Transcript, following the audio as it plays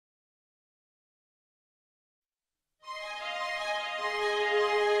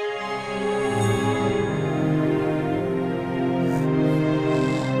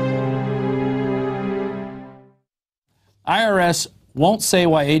IRS won't say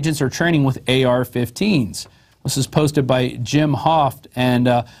why agents are training with AR-15s. This is posted by Jim Hoft, and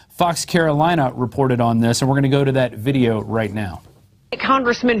Fox Carolina reported on this, and we're going to go to that video right now.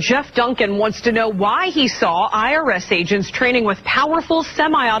 Congressman Jeff Duncan wants to know why he saw IRS agents training with powerful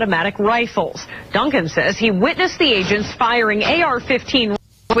semi-automatic rifles. Duncan says he witnessed the agents firing AR-15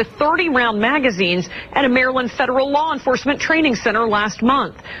 with 30-round magazines at a Maryland federal law enforcement training center last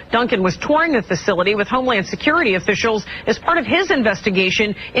month. Duncan was touring the facility with Homeland Security officials as part of his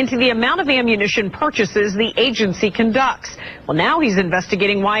investigation into the amount of ammunition purchases the agency conducts. Well, now he's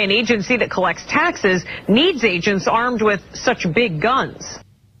investigating why an agency that collects taxes needs agents armed with such big guns.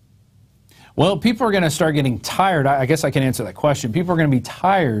 Well, people are going to start getting tired. I guess I can answer that question. People are going to be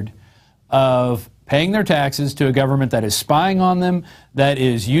tired of paying their taxes to a government that is spying on them, that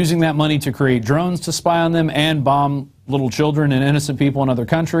is using that money to create drones to spy on them and bomb little children and innocent people in other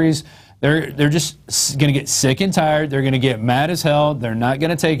countries. They're just going to get sick and tired. They're going to get mad as hell. They're not going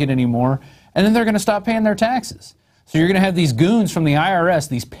to take it anymore. And then they're going to stop paying their taxes. So you're going to have these goons from the IRS,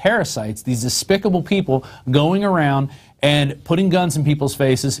 these parasites, these despicable people going around and putting guns in people's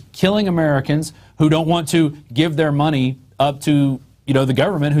faces, killing Americans who don't want to give their money up to the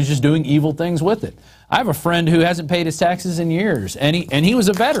government, who's just doing evil things with it. I have a friend who hasn't paid his taxes in years, and he was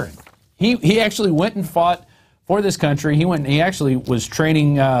a veteran. He actually went and fought for this country. He actually was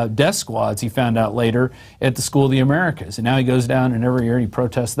training death squads, he found out later, at the School of the Americas. And now he goes down and every year he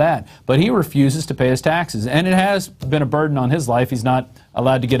protests that. But he refuses to pay his taxes. And it has been a burden on his life. He's not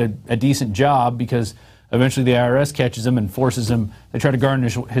allowed to get a decent job because eventually the IRS catches him and forces him. They try to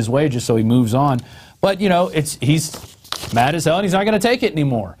garnish his wages so he moves on. But, he's mad as hell, and he's not going to take it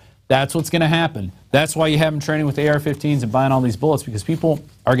anymore. That's what's going to happen. That's why you have him training with AR-15s and buying all these bullets, because people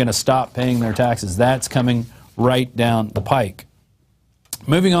are going to stop paying their taxes. That's coming right down the pike.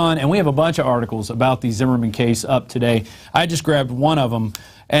 Moving on, and we have a bunch of articles about the Zimmerman case up today. I just grabbed one of them,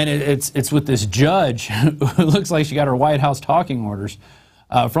 and it's with this judge who looks like she got her White House talking orders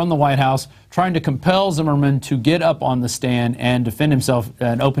from the White House, trying to compel Zimmerman to get up on the stand and defend himself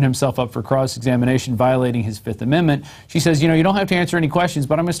and open himself up for cross-examination, violating his Fifth Amendment. She says, you don't have to answer any questions,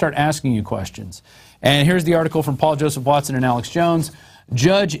 but I'm going to start asking you questions. And here's the article from Paul Joseph Watson and Alex Jones.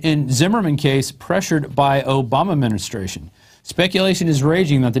 Judge in Zimmerman case pressured by Obama administration. Speculation is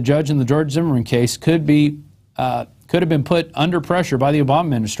raging that the judge in the George Zimmerman case could have been put under pressure by the Obama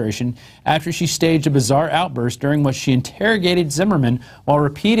administration after she staged a bizarre outburst during which she interrogated Zimmerman while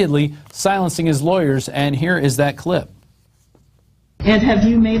repeatedly silencing his lawyers. And here is that clip. And have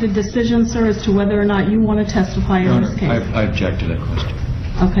you made a decision, sir, as to whether or not you want to testify in this case? I object to that question.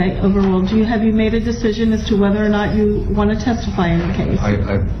 Okay, overruled. Have you made a decision as to whether or not you want to testify in the case? I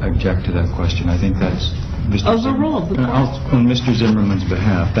object to that question. I think that's overruled. On Mr. Zimmerman's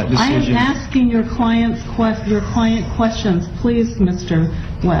behalf. That decision. I am asking your client questions, please, Mr.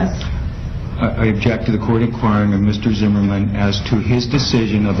 West. I object to the court inquiring of Mr. Zimmerman as to his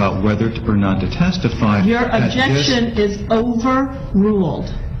decision about whether or not to testify. Your objection is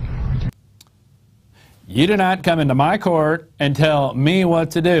overruled. You do not come into my court and tell me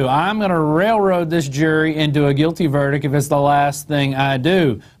what to do. I'm going to railroad this jury into a guilty verdict if it's the last thing I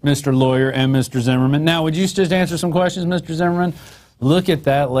do, Mr. Lawyer and Mr. Zimmerman. Now, would you just answer some questions, Mr. Zimmerman? Look at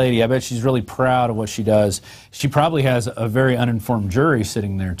that lady. I bet she's really proud of what she does. She probably has a very uninformed jury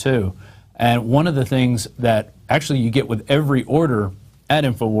sitting there, too. And one of the things that actually you get with every order at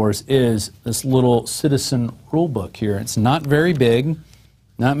InfoWars is this little citizen rule book here. It's not very big,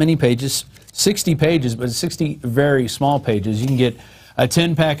 not many pages. 60 pages, but 60 very small pages. You can get a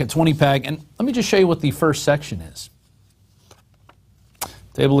 10-pack, a 20-pack, and let me just show you what the first section is.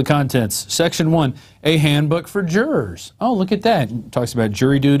 Table of contents. Section 1, a handbook for jurors. Oh, look at that. It talks about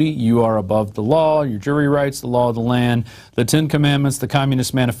jury duty. You are above the law, your jury rights, the law of the land, the 10 Commandments, the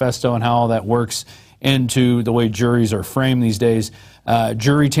Communist Manifesto, and how all that works into the way juries are framed these days.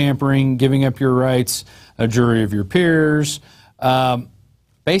 Jury tampering, giving up your rights, a jury of your peers.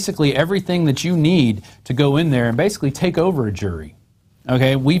 Basically everything that you need to go in there and basically take over a jury.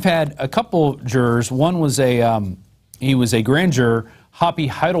 Okay, we've had a couple jurors. One was he was a grand juror, Hoppy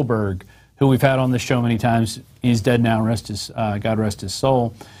Heidelberg, who we've had on this show many times. He's dead now, God rest his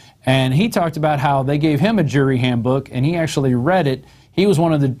soul. And he talked about how they gave him a jury handbook, and he actually read it. He was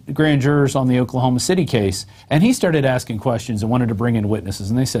one of the grand jurors on the Oklahoma City case, and he started asking questions and wanted to bring in witnesses.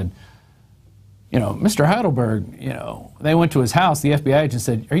 And they said, Mr. Heidelberg, they went to his house. The FBI agent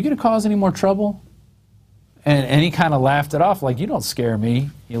said, are you going to cause any more trouble? And he kind of laughed it off like, you don't scare me,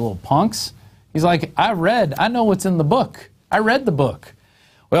 you little punks. He's like, I know what's in the book. I read the book.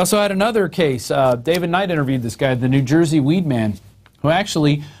 We also had another case. David Knight interviewed this guy, the New Jersey weed man, who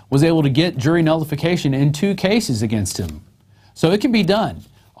actually was able to get jury nullification in 2 cases against him. So it can be done.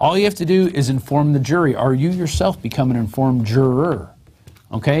 All you have to do is inform the jury, or you yourself become an informed juror.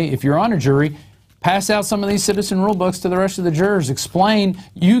 Okay? If you're on a jury, pass out some of these citizen rule books to the rest of the jurors. Explain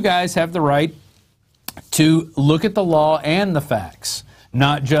you guys have the right to look at the law and the facts,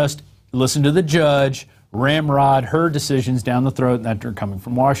 not just listen to the judge, ramrod her decisions down the throat that are coming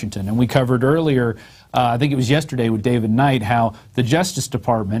from Washington. And we covered earlier, I think it was yesterday with David Knight, how the Justice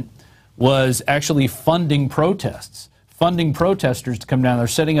Department was actually funding protests, funding protesters to come down there,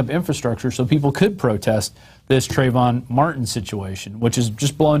 setting up infrastructure so people could protest this Trayvon Martin situation, which is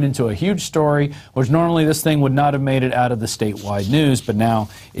just blown into a huge story, which normally this thing would not have made it out of the statewide news, but now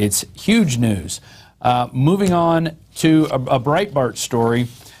it's huge news. Moving on to a Breitbart story,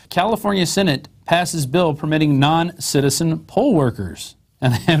 California Senate passes bill permitting non-citizen poll workers.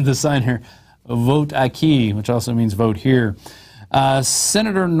 And they have the sign here, vote aquí, which also means vote here.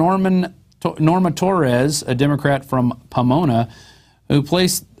 Senator Norma Torres, a Democrat from Pomona, who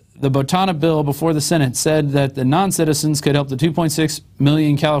placed the Botana bill before the Senate, said that the non-citizens could help the 2.6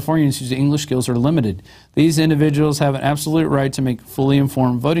 million Californians whose English skills are limited. These individuals have an absolute right to make fully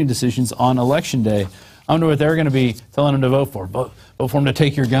informed voting decisions on Election Day. I wonder what they're going to be telling them to vote for. Vote for them to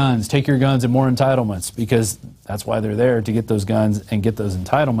take your guns and more entitlements, because that's why they're there, to get those guns and get those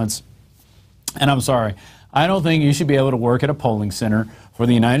entitlements. And I'm sorry, I don't think you should be able to work at a polling center for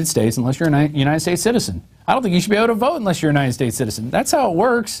the United States unless you're a United States citizen. I don't think you should be able to vote unless you're a United States citizen. That's how it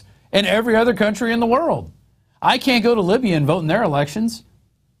works in every other country in the world. I can't go to Libya and vote in their elections.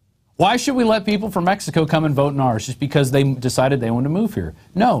 Why should we let people from Mexico come and vote in ours just because they decided they want to move here?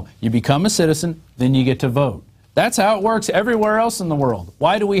 No, you become a citizen, then you get to vote. That's how it works everywhere else in the world.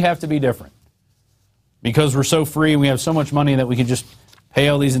 Why do we have to be different? Because we're so free and we have so much money that we can just pay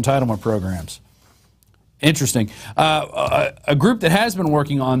all these entitlement programs. Interesting. A group that has been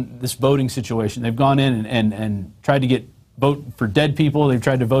working on this voting situation, they've gone in and tried to get vote for dead people. They've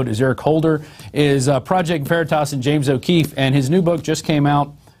tried to vote as Eric Holder, is Project Veritas and James O'Keefe, and his new book just came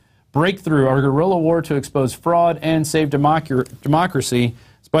out, Breakthrough, Our Guerrilla War to Expose Fraud and Save Democracy.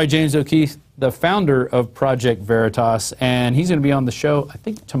 It's by James O'Keefe, the founder of Project Veritas, and he's going to be on the show, I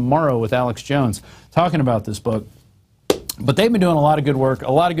think, tomorrow with Alex Jones, talking about this book. But they've been doing a lot of good work,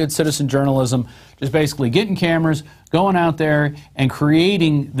 a lot of good citizen journalism, just basically getting cameras, going out there and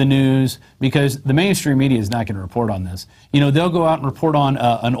creating the news, because the mainstream media is not going to report on this. You know, they'll go out and report on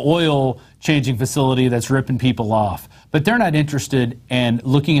an oil changing facility that's ripping people off, but they're not interested in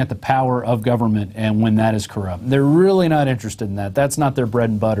looking at the power of government and when that is corrupt. They're really not interested in that. That's not their bread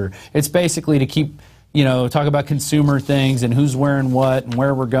and butter. It's basically to keep, you know, talk about consumer things and who's wearing what and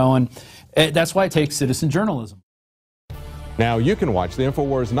where we're going. That's why it takes citizen journalism. Now you can watch the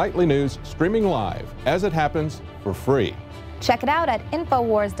InfoWars Nightly News streaming live as it happens for free. Check it out at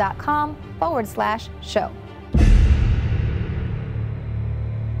Infowars.com/show.